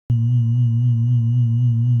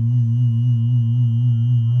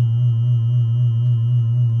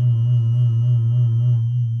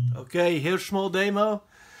Okay, here's a small demo.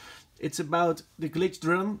 It's about the glitch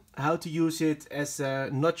drum, how to use it as a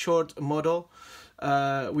not short model.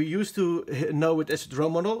 We used to know it as a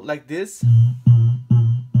drum model, like this.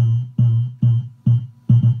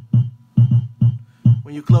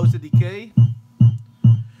 When you close the decay.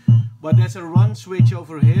 But there's a run switch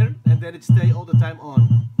over here, and then it stays all the time on.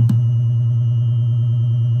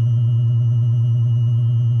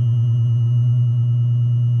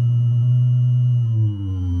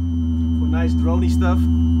 For nice droney stuff.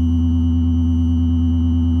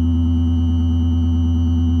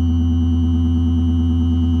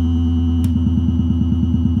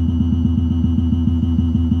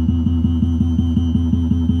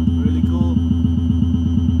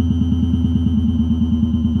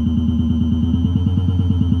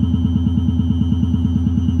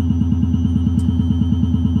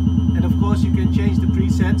 You can change the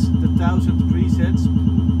presets, the 1000 presets.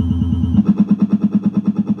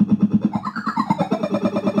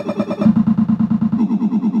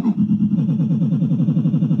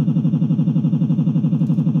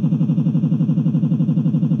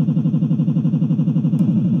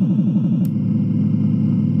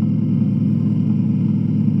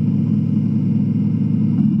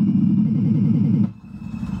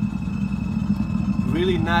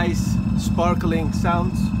 Really nice sparkling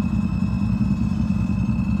sounds.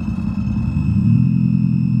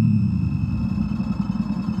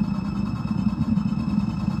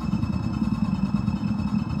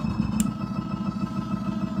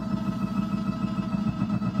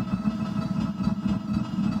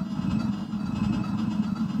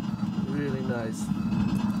 Really nice.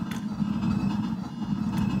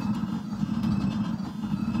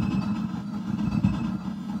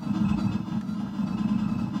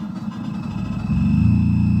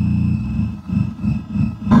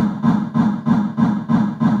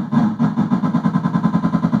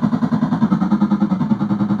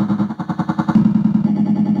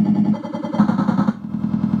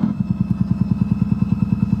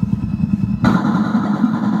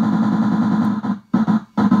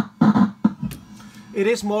 It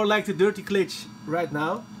is more like the dirty glitch right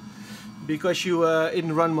now, because you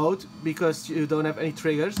in run mode, because you don't have any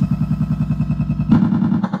triggers.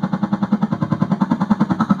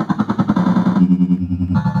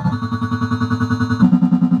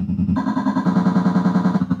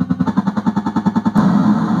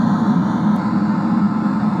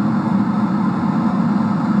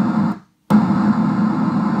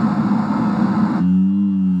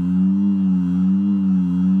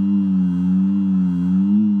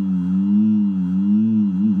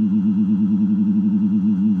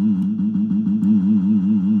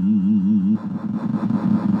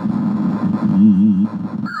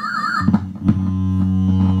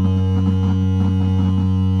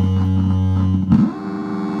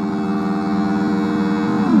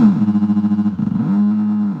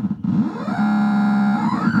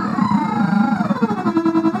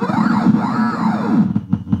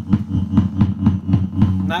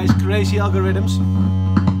 Nice crazy algorithms.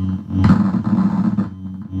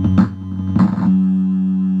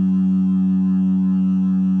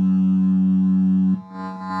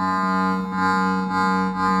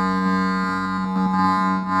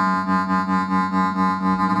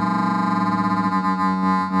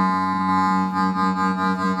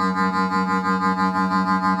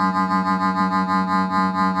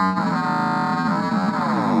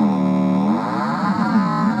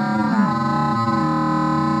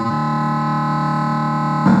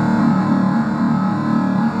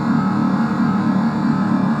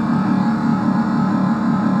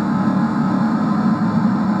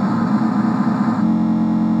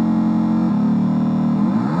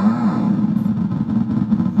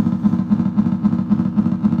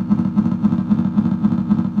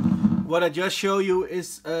 What I just show you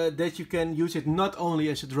is that you can use it not only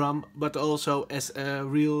as a drum, but also as a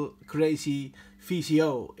real crazy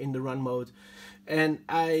VCO in the run mode. And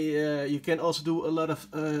you can also do a lot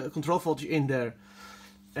of control voltage in there.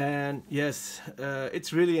 And yes,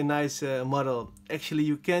 it's really a nice model. Actually,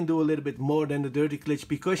 you can do a little bit more than the dirty glitch,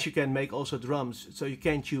 because you can make also drums, so you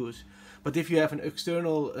can choose. But if you have an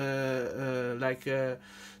external like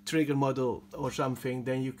trigger model or something,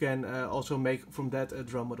 then you can also make from that a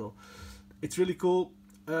drum model. It's really cool.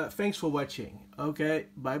 Thanks for watching. Okay,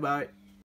 bye bye.